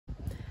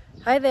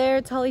Hi there,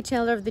 it's Holly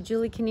Chandler of the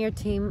Julie Kinnear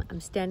team. I'm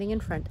standing in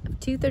front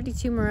of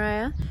 232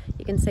 Mariah.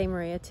 You can say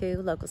Maria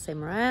too, locals say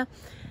Mariah.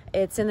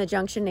 It's in the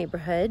Junction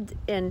neighborhood,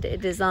 and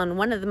it is on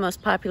one of the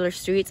most popular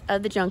streets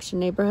of the Junction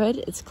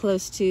neighborhood. It's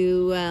close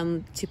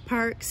to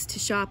parks, to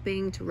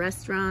shopping, to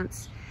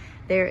restaurants.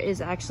 There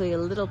is actually a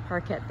little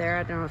parkette there.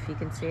 I don't know if you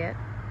can see it.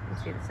 You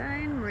can see the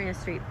sign, Maria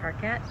Street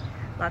Parkette.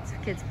 Lots of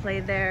kids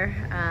play there.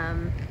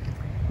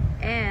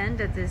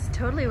 And it is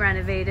totally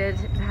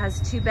renovated. It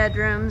has 2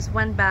 bedrooms,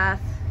 1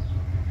 bath,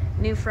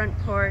 new front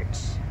porch,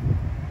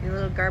 a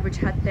little garbage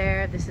hut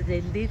there. This is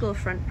a legal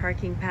front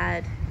parking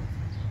pad.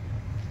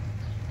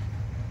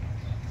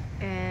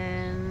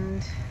 And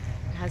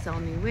it has all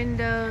new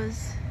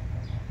windows.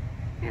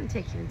 I'm gonna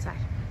take you inside.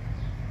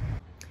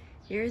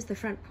 Here's the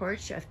front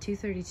porch of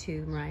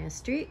 232 Mariah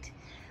Street.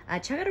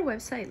 Check out our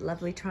website,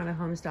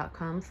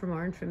 lovelytorontohomes.com, for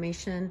more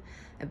information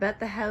about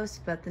the house,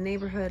 about the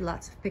neighborhood,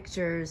 lots of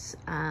pictures,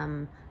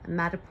 a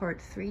Matterport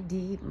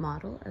 3D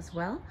model as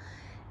well.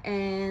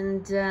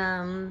 And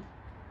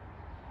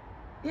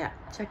yeah,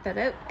 check that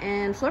out,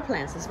 and floor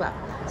plans as well.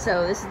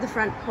 So this is the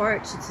front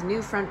porch. It's a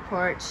new front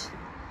porch.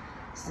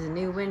 This is a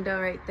new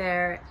window right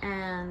there,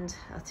 and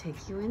I'll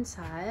take you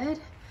inside.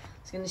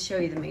 I was going to show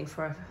you the main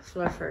floor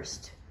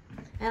first,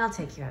 and I'll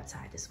take you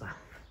outside as well.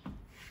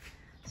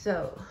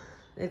 So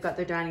they've got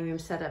their dining room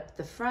set up at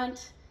the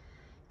front.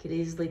 Could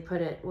easily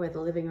put it where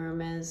the living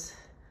room is.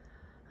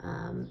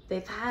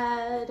 They've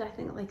had, I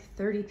think, like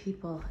 30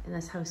 people in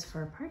this house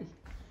for a party.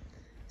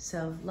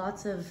 So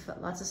lots of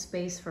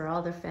space for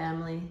all their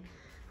family,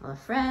 all their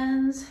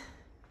friends.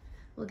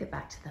 We'll get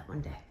back to that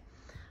one day.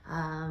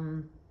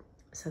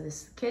 So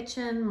this is the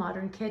kitchen,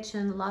 modern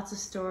kitchen, lots of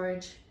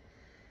storage.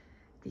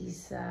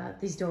 These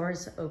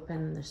doors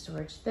open, there's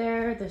storage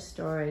there, there's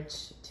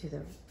storage to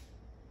the,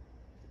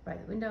 by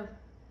the window,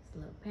 it's a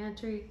little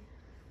pantry.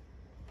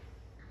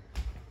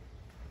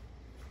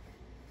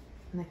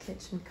 And the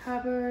kitchen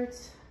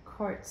cupboards,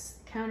 quartz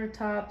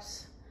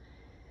countertops.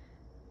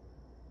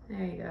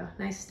 There you go,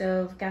 nice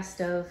stove, gas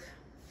stove,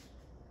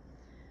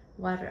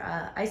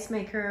 water, ice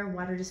maker,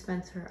 water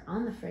dispenser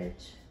on the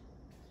fridge.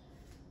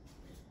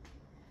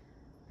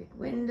 Big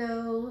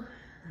window,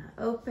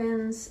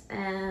 opens,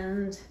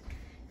 and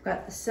you've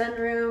got the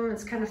sunroom.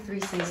 It's kind of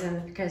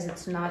 3-season because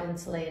it's not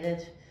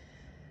insulated.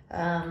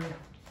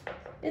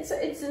 It's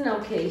an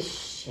okay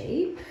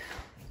shape,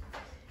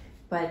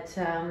 but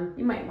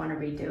you might want to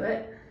redo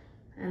it,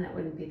 and it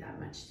wouldn't be that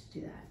much to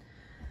do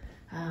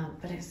that.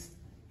 But it's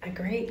a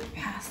great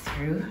pass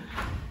through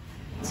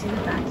to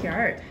the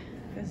backyard.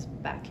 This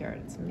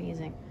backyard, it's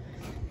amazing.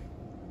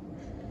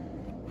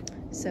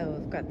 So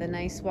we've got the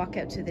nice walk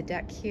out to the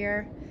deck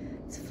here.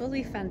 It's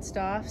fully fenced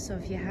off, so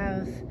if you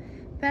have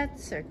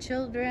pets or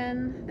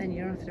children, then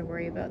you don't have to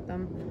worry about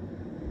them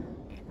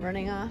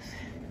running off.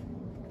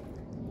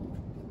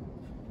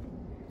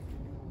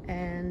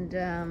 And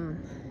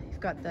you've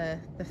got the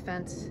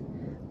fence,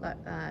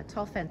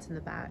 tall fence in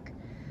the back.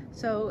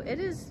 So it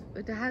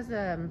has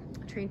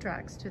train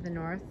tracks to the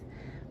north,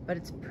 but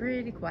it's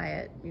pretty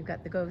quiet. You've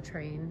got the GO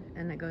train,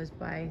 and it goes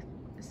by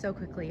so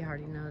quickly you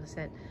hardly notice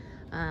it.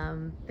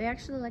 They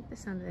actually like the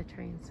sound of the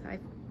trains. I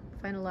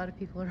find a lot of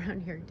people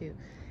around here do.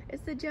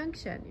 It's the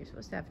Junction. You're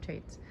supposed to have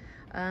trains.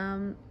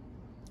 And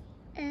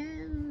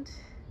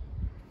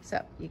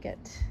so you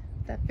get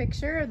that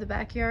picture of the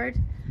backyard.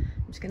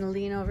 I'm just gonna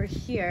lean over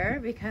here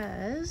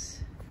because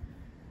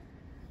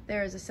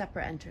there is a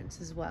separate entrance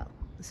as well.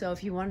 So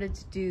if you wanted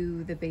to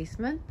do the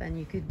basement, then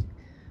you could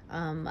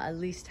at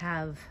least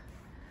have,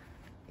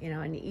 you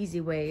know, an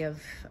easy way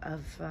of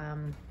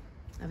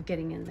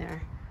getting in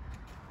there.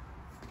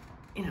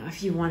 You know,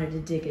 if you wanted to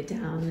dig it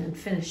down and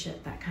finish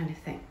it, that kind of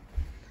thing.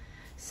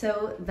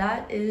 So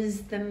that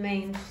is the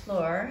main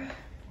floor.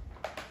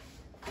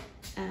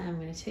 And I'm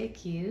gonna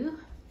take you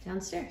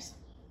downstairs.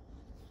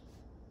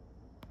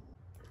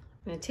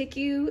 I'm gonna take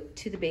you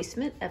to the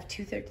basement of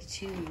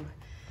 232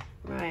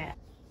 Mariah.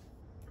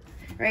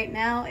 Right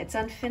now it's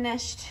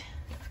unfinished,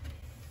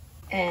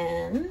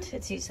 and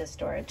it's used as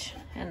storage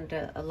and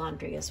a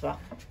laundry as well.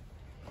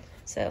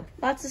 So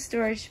lots of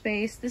storage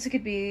space. This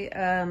could be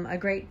a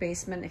great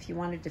basement if you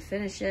wanted to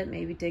finish it,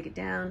 maybe dig it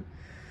down.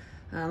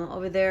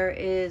 Over there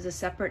is a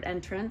separate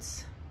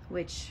entrance,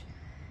 which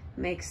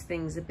makes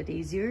things a bit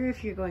easier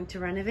if you're going to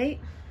renovate.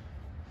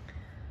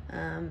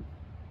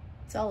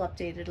 It's all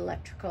updated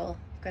electrical.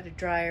 We've got a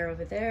dryer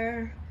over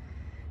there,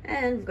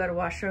 and we've got a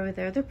washer over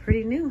there. They're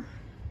pretty new.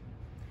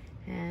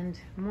 And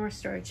more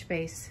storage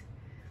space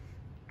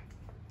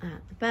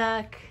at the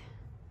back.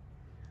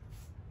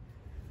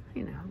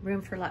 You know,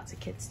 room for lots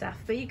of kid stuff.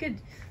 But you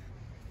could,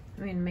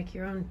 I mean, make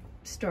your own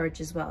storage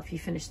as well if you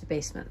finish the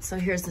basement. So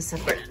here's the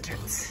separate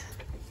entrance.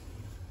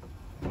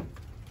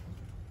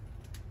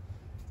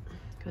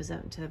 Goes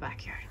out into the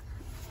backyard.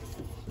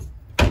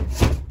 There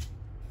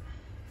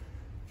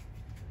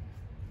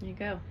you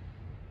go.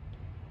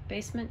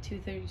 Basement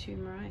 232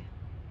 Mariah.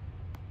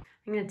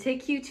 I'm going to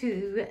take you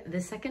to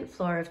the second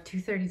floor of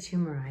 232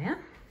 Mariah.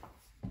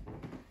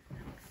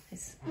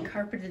 It's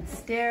carpeted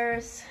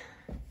stairs.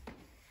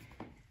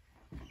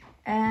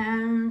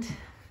 And and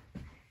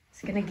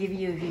it's gonna give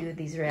you a view of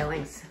these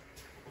railings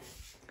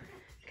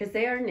because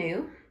they are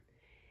new,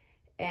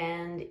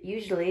 and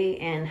usually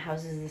in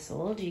houses this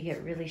old you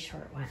get really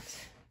short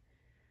ones.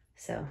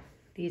 So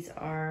these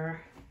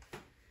are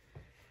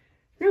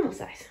normal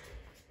size.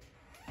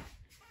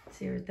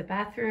 So here's the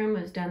bathroom.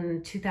 It was done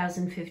in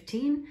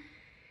 2015,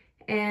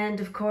 and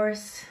of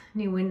course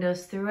new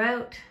windows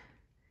throughout,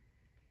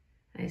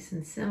 nice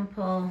and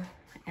simple,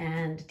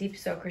 and deep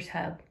soaker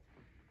tub,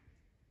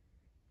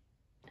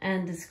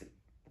 and is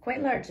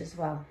quite large as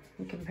well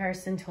in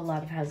comparison to a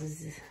lot of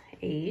houses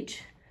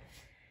age.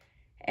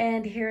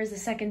 And here is the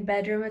second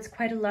bedroom. It's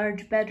quite a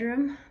large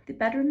bedroom. The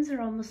bedrooms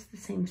are almost the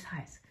same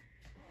size.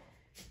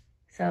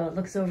 So it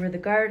looks over the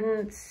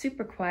garden. It's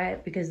super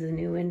quiet because of the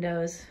new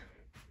windows.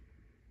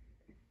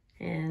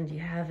 And you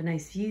have a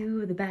nice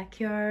view of the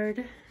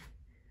backyard.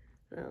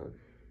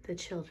 The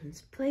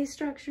children's play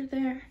structure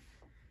there.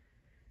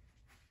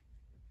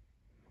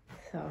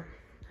 So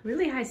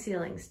really high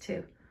ceilings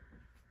too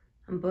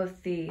on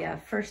both the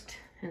first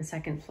and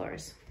second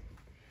floors.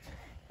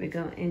 We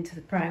go into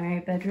the primary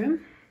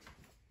bedroom.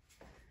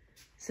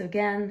 So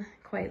again,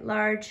 quite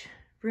large,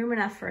 room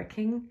enough for a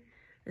king.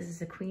 This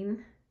is a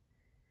queen.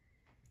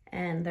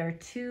 And there are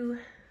 2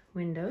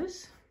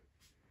 windows,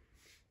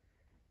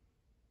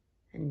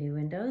 and new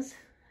windows,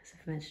 as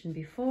I've mentioned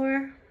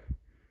before.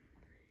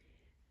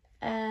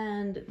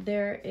 And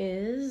there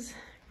is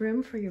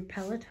room for your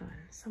Peloton.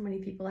 So many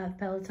people have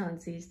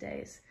Pelotons these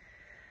days.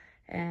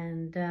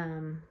 And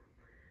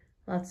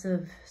lots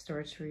of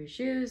storage for your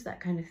shoes, that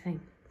kind of thing.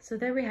 So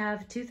there we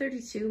have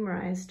 232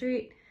 Mariah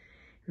Street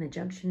in the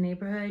Junction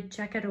neighborhood.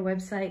 Check out our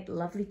website,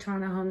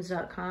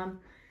 lovelytorontohomes.com,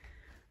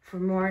 for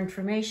more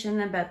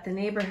information about the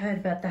neighborhood,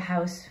 about the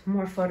house,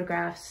 more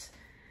photographs,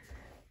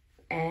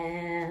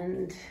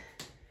 and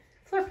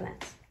floor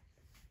plans.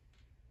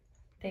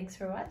 Thanks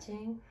for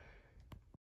watching.